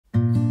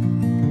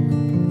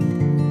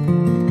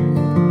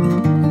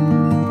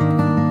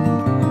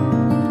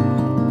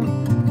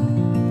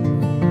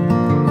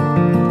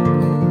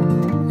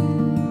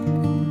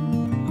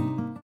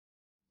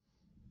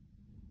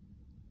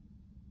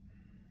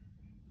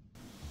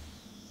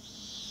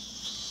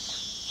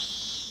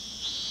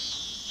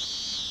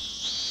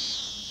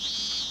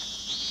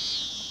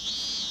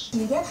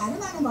길게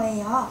발음하는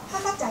거예요.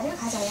 한 박자를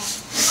가져요.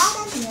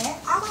 아란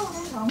뒤에 아가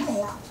오는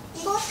경우예요.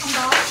 이것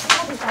한번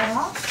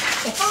해볼까요?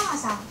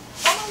 오빠상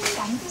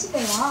어머니라는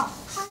뜻인데요.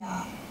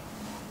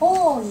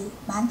 오이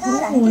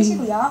많다라는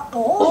뜻이고요.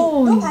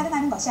 오이로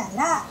발음하는 것이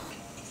아니라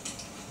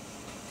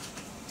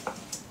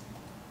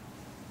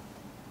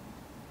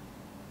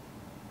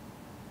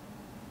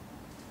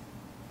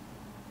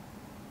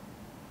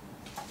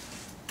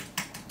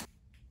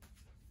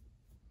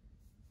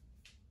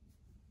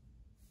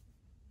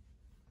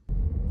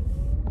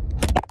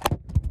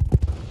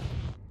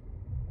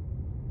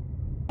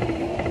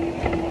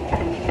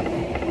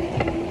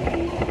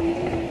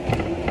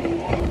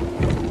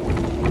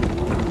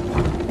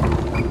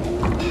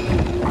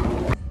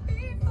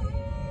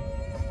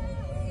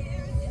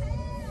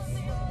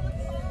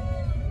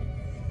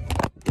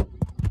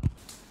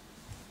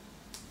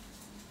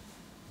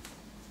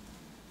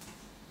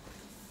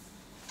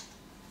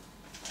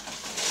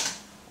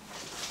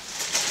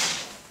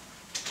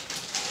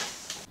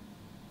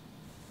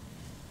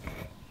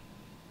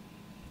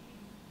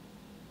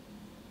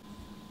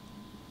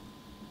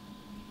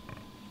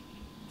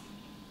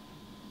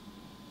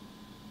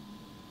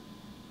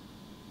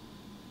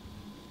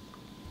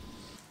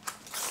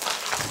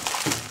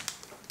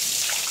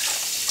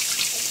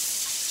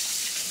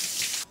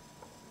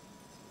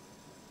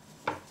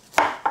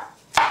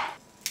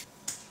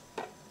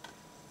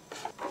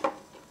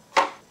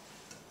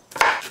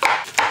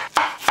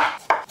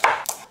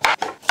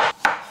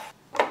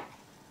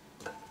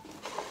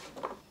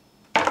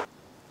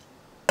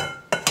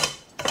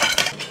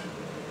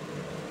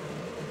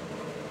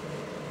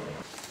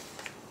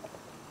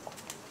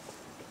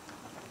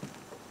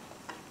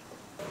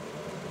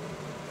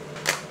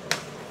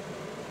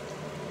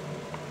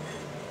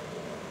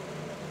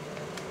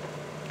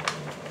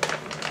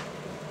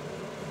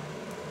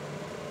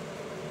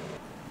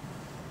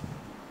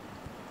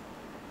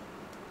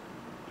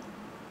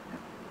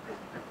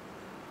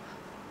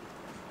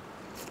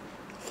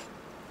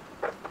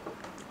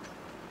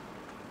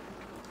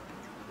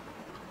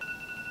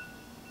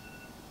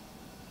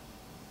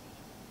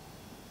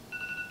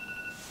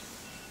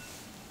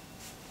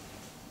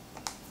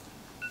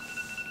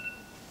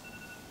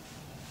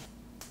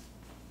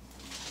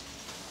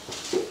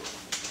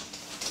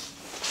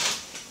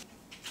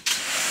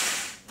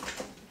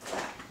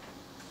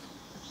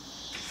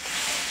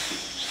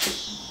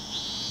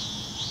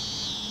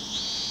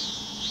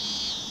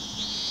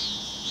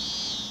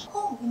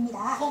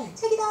입니다.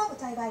 책이다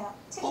부터 해봐요.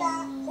 책이다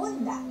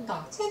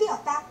혼다. 책이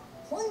없다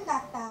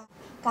혼났다.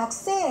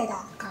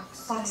 각세다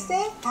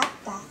각세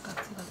닫다.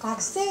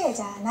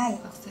 각세잖아요.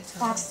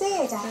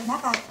 각세자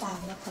나갔다.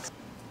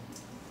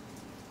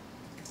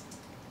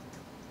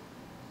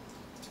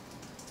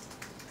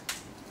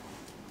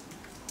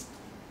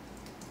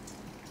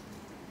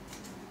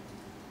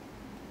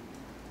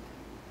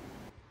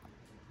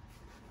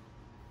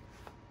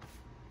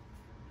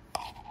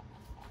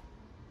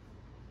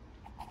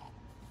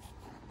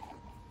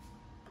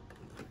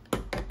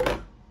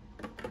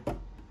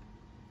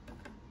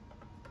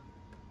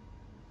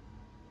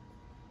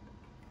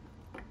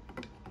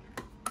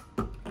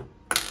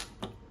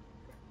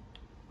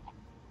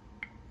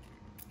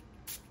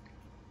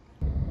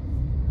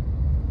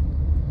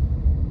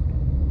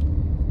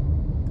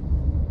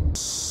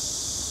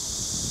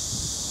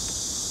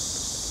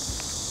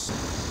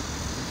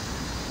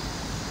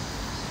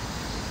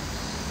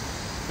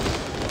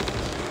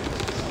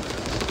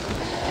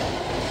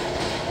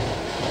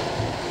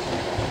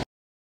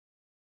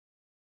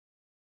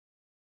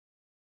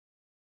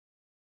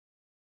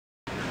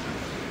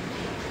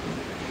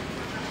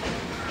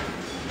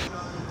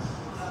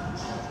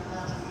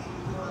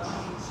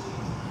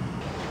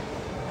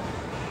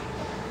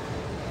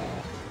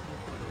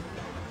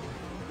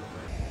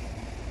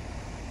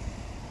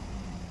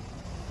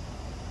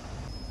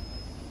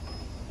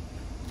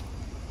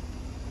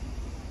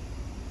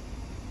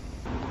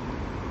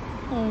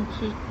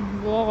 역시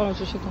무화과를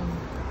주시다니.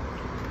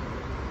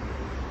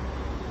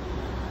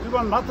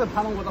 일반 마트에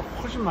파는 것보다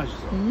훨씬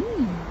맛있어.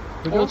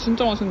 그죠?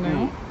 진짜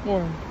맛있네요.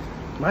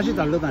 맛이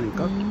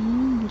다르다니까.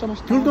 진짜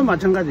맛있다. 귤도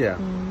마찬가지야.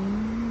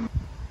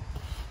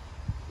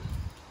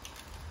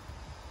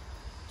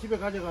 집에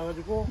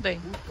가져가가지고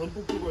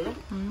듬뿍 주고요.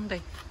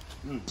 네.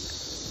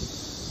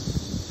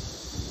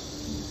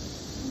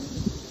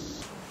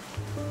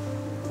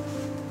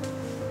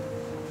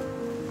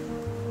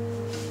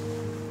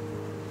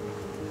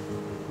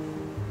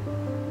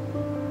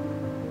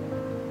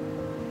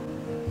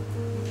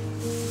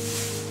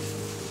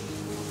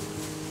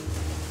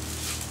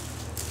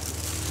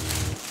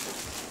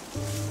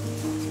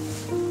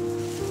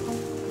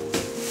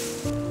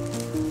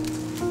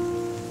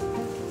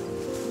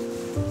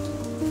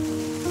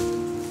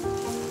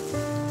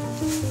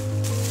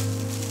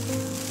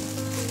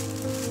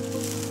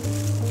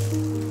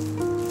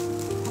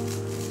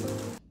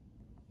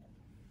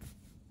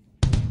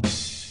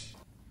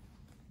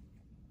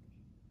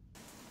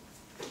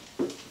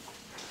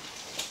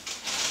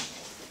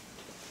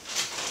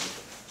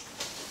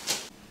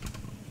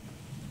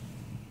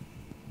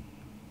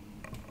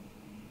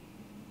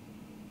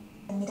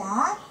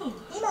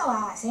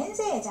 先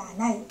生じゃ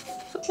ない。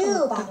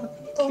9番、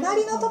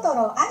隣のトト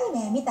ロアニ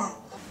メ見た。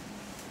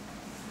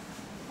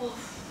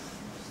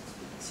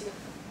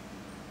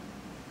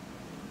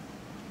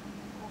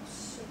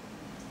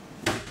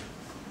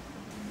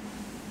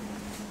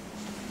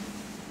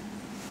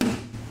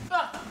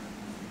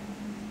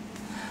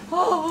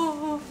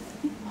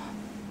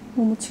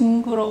 너무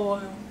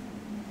징그러워요.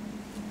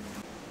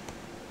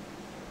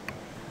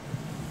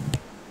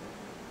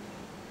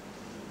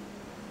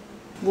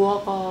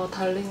 무화과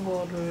달린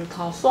거를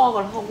다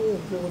수확을 하고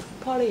그리고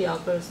초파리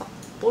약을 싹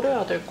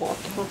뿌려야 될 것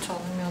같아. 그렇지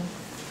않으면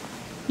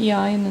이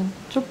아이는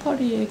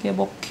초파리에게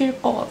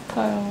먹힐 것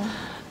같아요.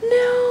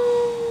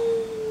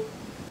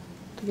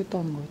 되게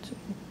따는 거였지?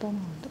 따는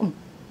건데.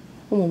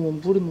 어머,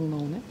 물이 막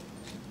나오네.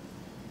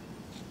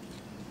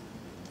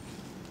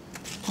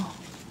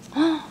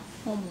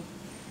 어머.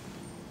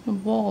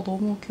 무화과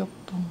너무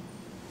귀엽다.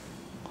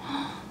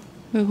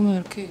 왜 보면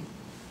이렇게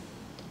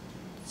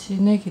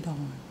진액이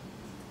나와요.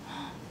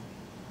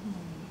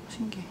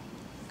 신기해.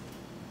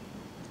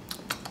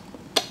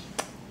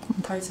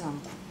 달진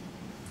않고.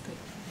 네.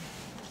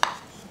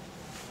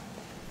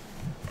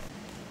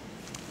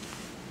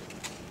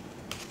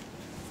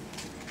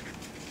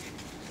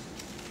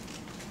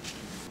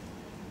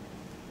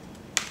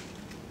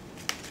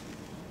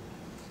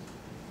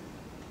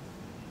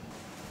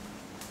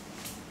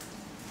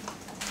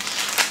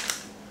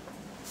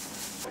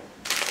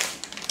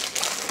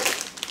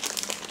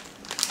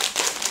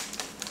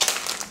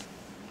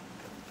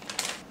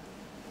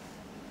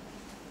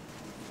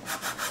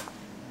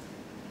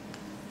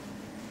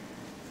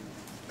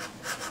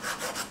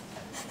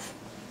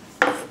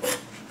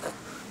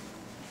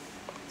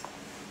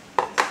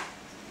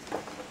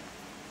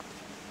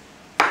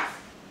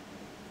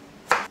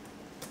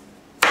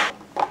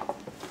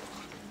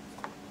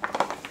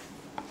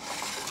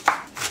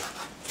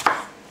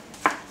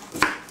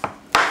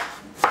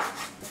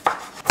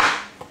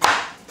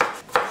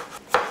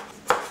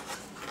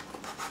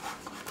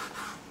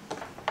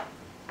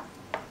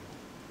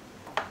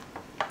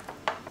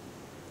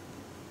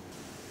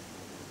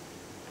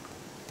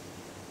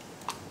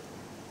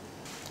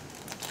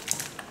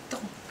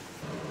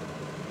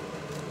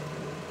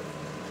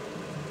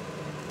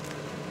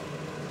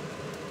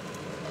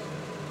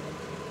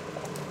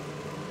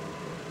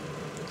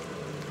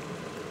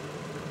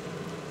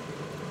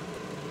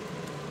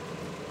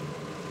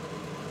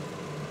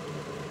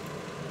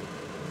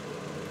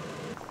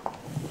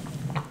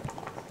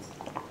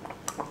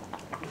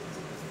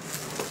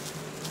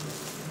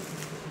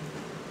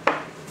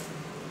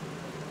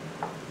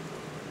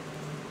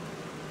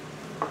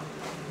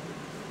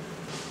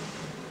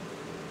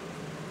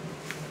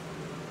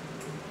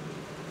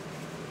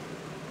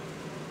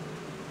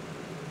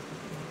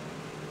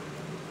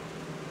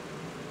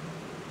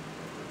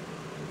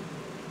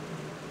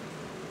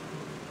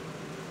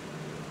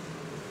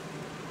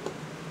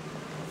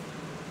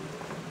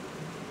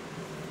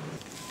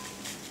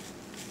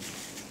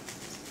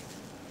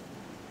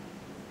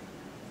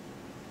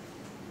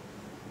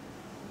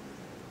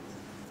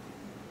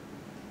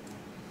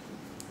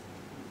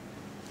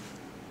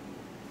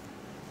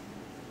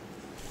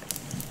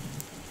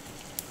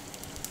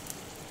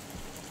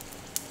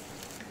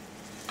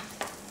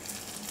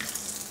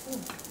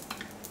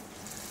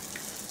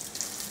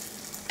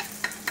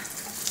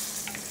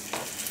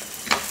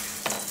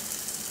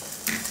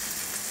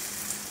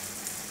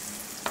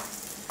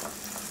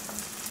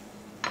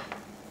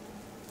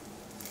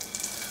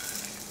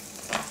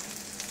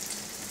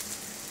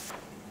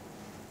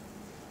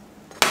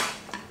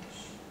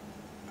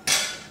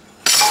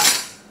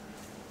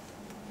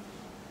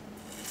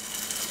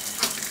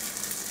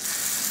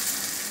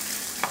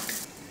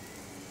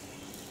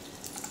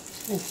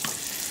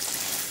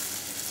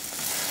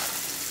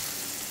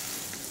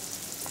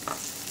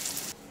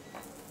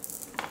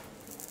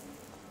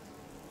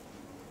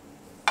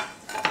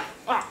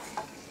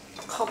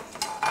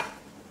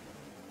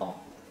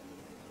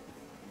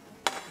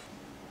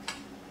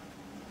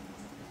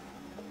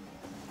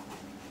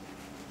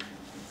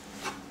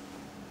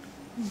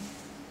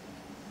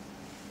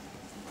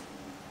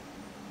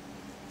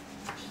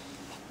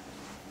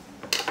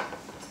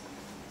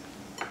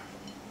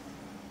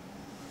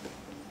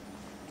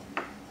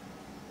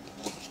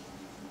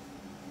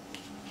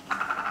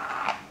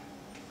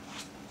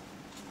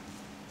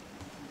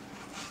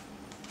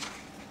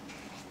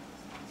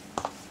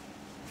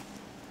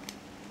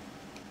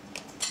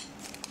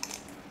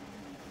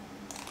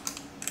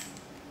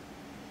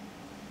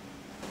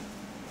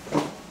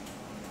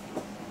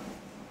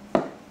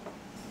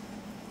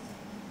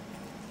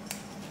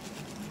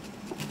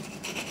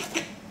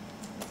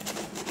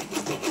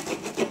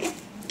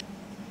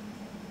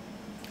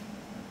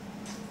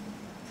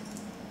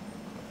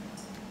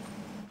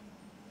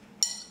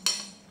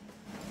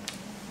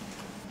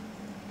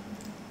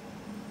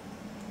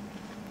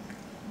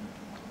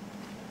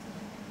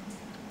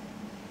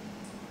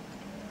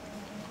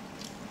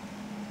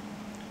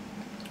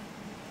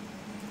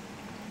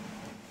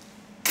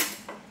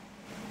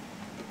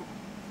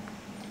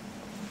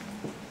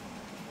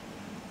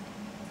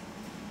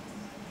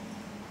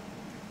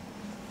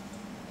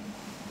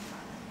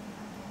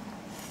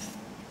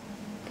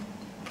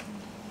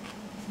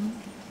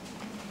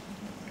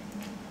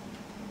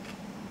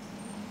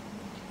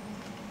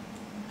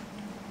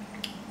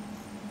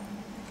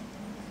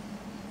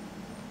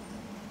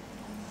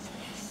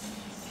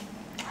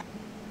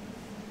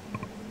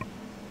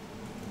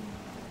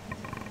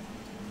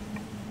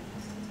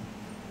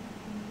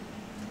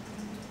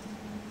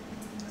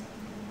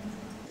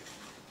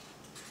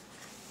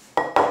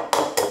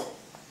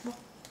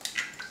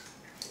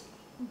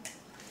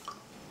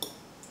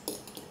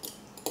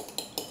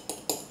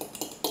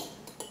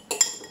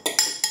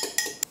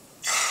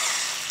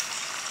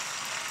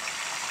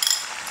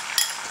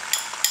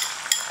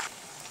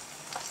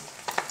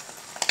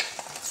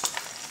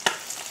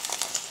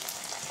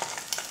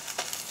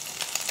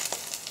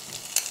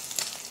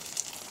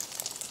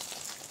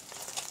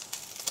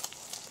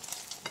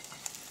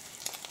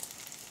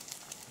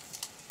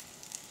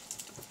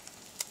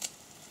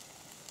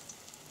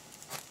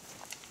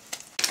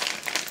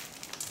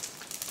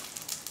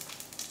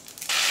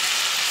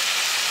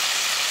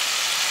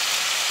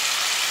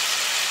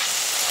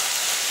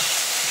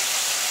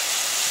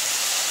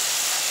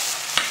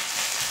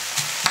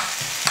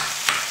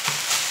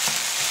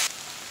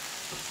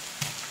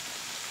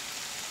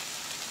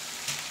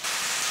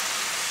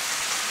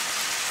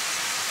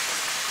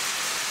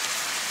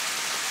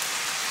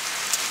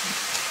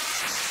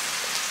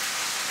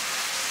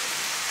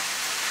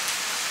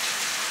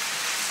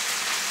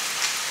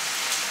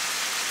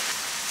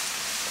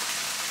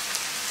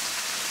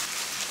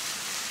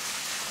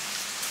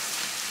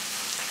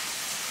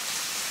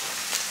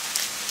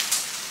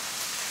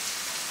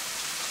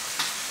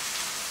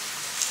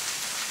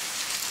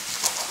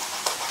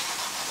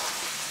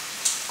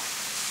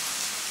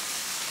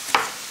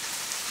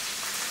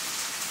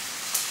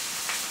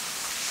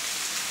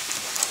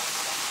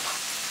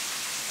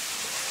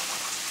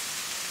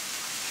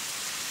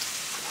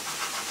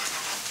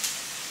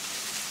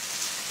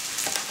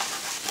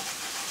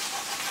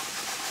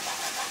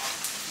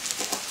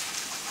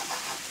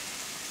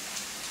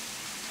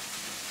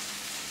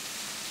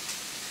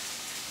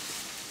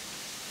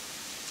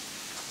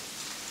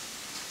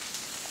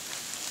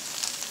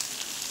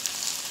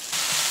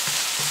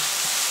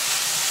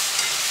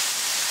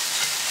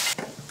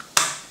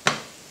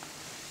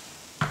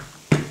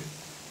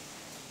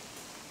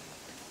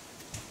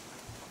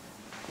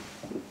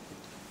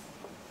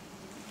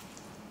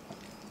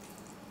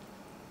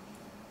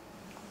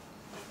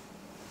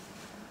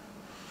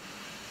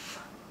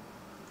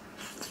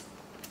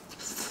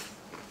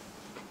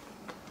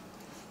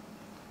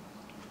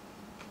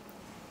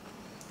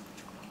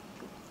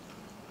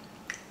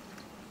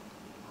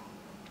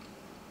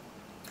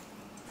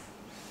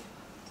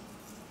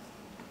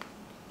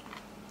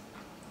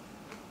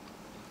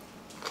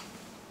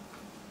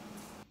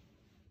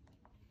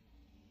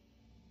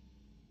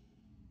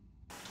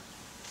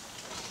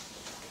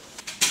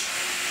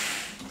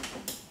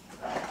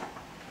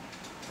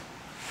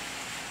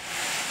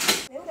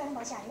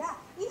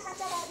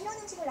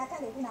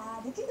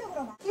 아니구나.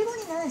 느낌적으로만.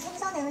 일본인은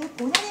생선의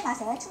본연의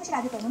맛에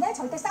충실하기 때문에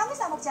절대 쌈을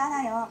싸먹지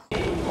않아요.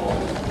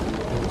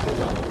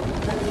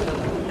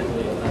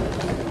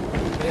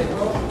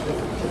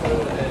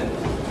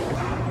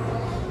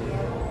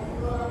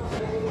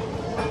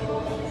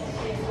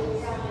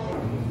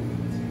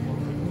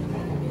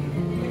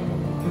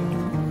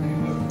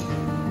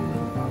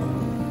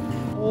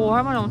 오,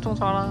 할머니 엄청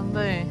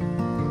잘하는데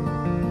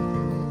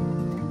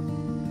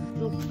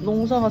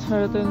농사가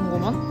잘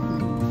되는구만.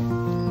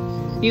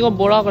 이거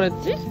뭐라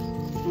그랬지?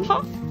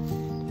 파?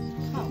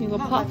 이거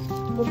파?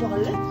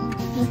 먹어갈래?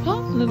 이거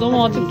파? 근데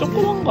너무 아직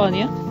조그만 거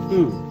아니야?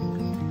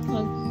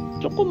 응.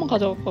 조금만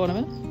가져갈까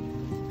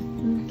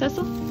그러면?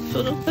 됐어?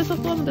 됐어.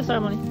 쏘면 됐어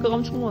할머니.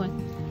 그거면 충분해.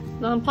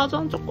 나는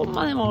파전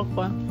조금만 해 먹을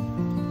거야.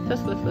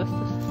 됐어.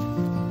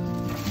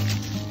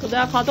 그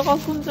내가 가져가서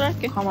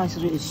손질할게. 가만히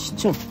있어.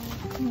 시쳐.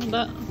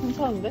 나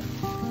괜찮은데?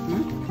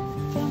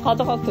 응? 그냥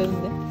가져가도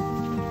되는데.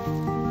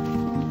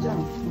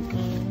 있잖아.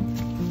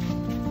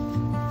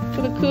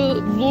 근데 그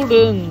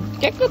물은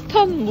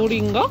깨끗한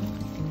물인가?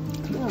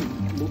 그럼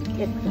못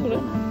깨끗해. 그래?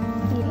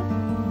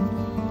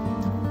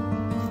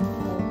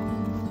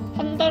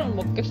 한 달은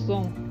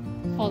먹겠어.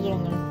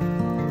 파전을.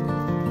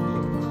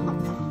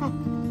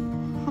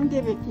 한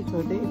개밖에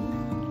더 돼.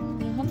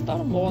 한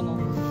달은 먹어놔.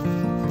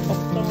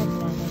 걱정하지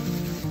말고.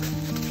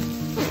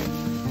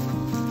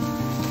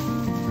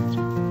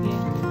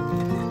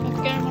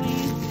 갈게 할머니.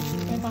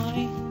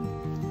 바이바이.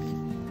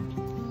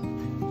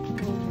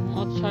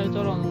 아주 잘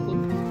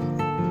자라는군.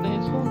 내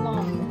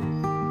소나무.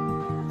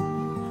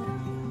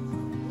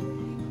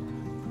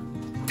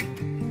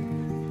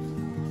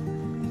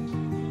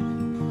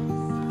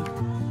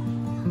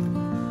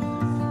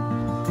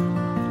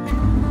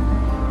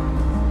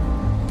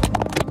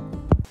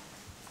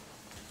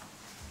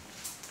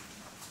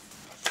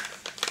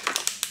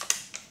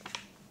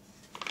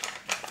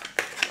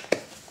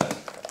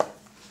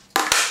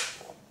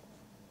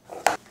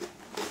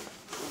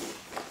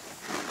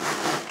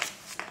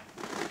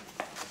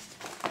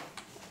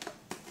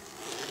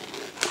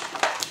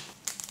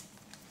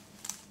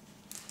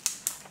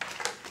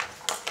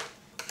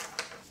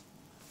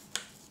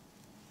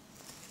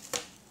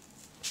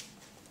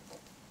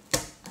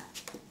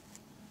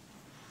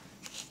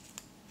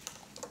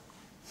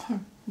 헐,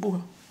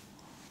 뭐야?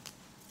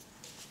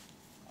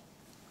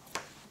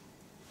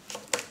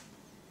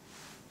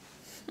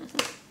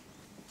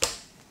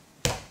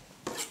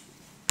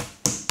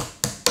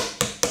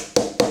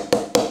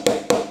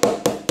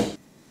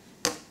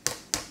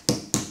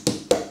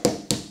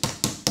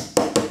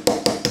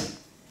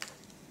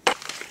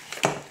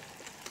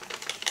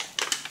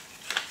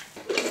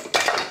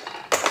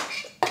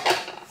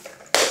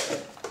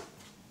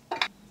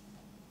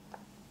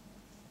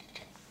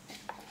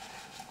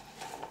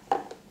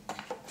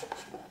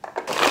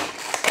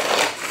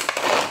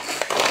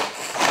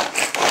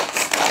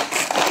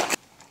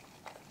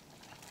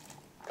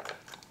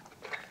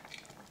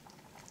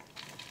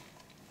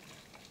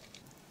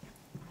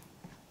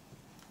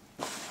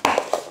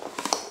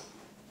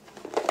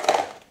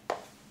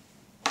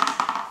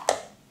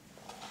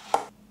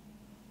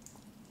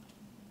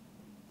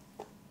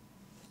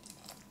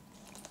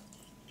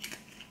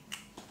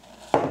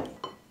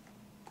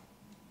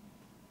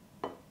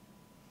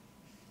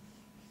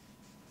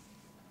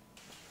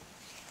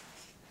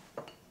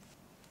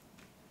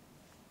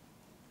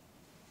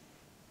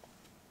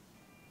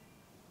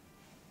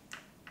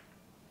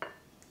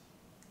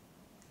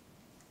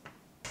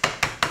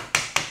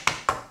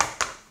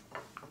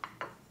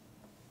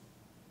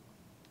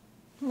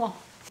 우와.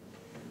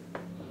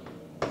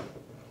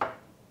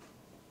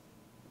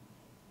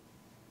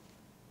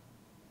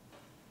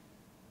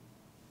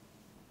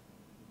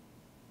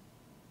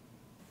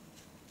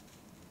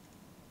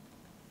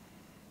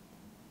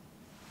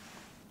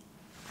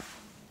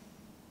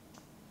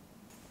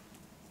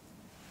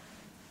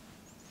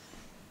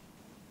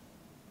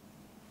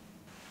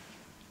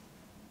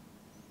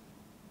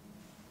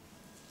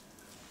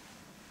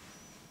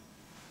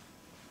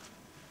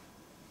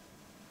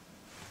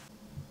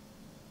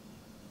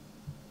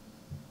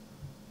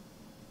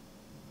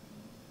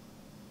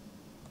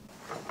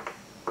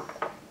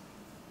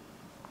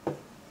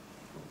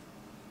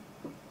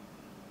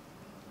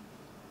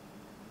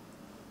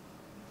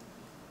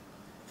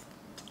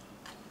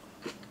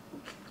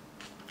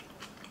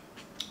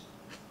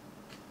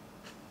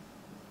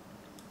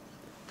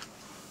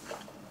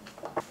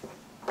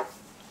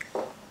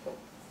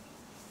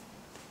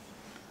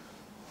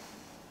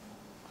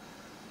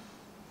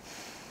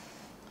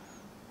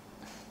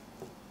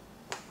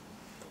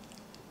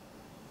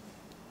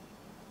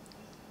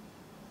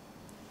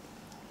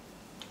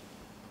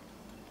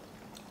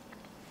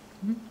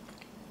 응?